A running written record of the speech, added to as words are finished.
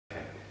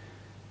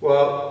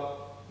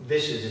Well,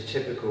 this is a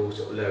typical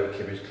sort of lower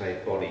Kimmeridge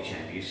clay body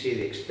chamber. You see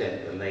the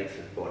extent, the length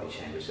of the body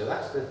chamber. So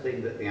that's the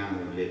thing that the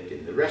animal lived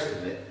in. The rest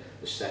of it,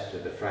 the septa,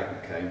 the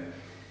fragment cone,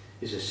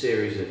 is a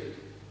series of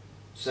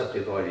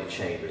subdivided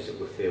chambers that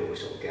were filled with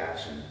sort of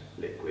gas and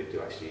liquid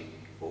to actually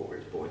alter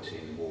its buoyancy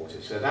in the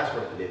water. So that's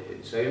what it lived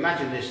in. So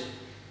imagine this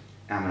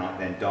ammonite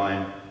then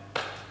dying,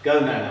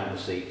 going down on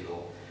the seafloor.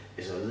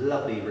 Is a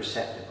lovely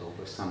receptacle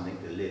for something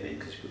to live in,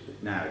 because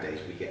nowadays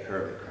we get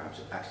hermit crabs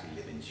that actually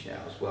live in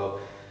shells. Well,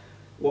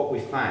 what we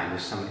found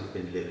is something that's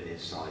been living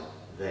inside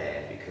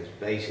there, because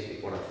basically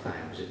what I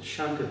found was a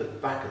chunk of the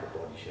back of the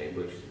body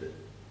chamber, which is the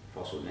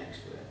fossil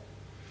next to it.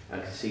 I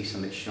could see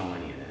something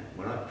shiny in it.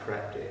 When I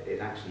prepped it, it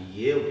actually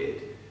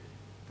yielded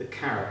the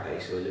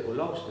carapace of a little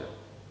lobster.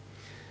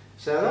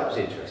 So that was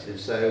interesting.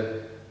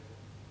 So,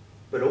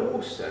 but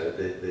also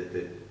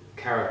the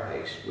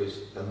carapace was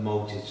a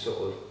molted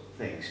sort of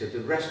thing. So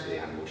the rest of the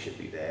animal should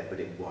be there, but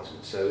it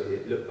wasn't. So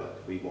it looked like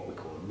to be what we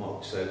call a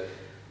molt. So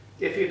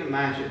if you can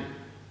imagine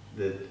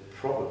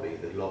probably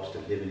the lobster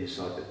living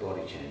inside the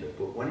body chamber,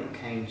 but when it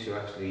came to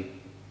actually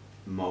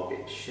molt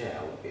its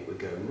shell, it would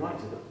go right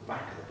to the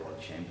back of the body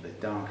chamber, the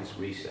darkest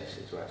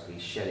recesses, to actually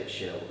shed its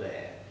shell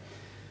there,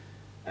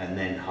 and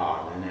then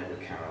harden, and then it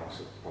would carry on,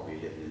 so probably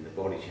living in the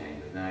body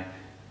chamber. Now,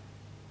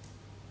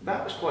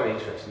 that was quite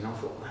interesting. I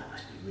thought, well, that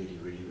must be really,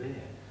 really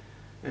rare.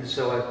 And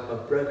so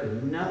I broke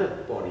another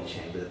body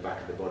chamber, the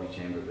back of the body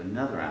chamber of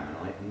another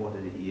ammonite, and what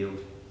did it yield?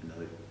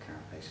 Another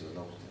carapace of a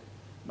lobster,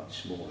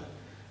 much smaller.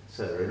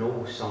 So they're in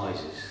all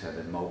sizes, so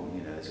they're molten,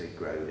 you know, as they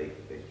grow, they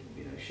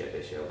shed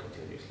their shell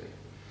continuously.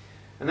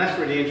 And that's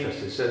really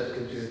interesting. So,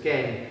 because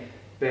again,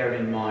 bear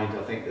in mind,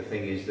 I think the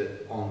thing is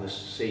that on the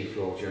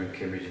seafloor during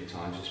Kimmeridge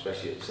times,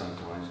 especially at some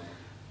times,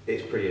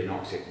 it's pretty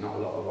anoxic, not a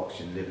lot of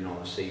oxygen living on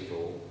the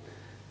seafloor.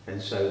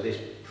 And so this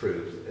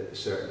proves at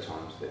certain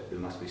times that there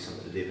must be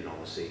something living on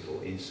the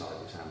seafloor inside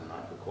this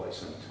ammonite for quite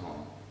some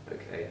time.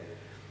 Okay.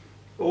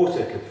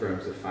 Also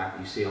confirms the fact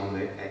you see on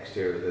the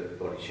exterior of the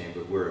body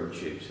chamber worm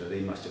tubes, so they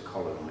must have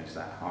colonised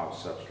that hard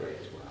substrate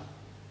as well.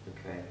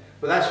 Okay.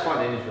 But that's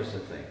quite an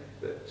interesting thing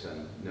that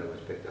no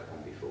one's picked up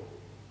on before.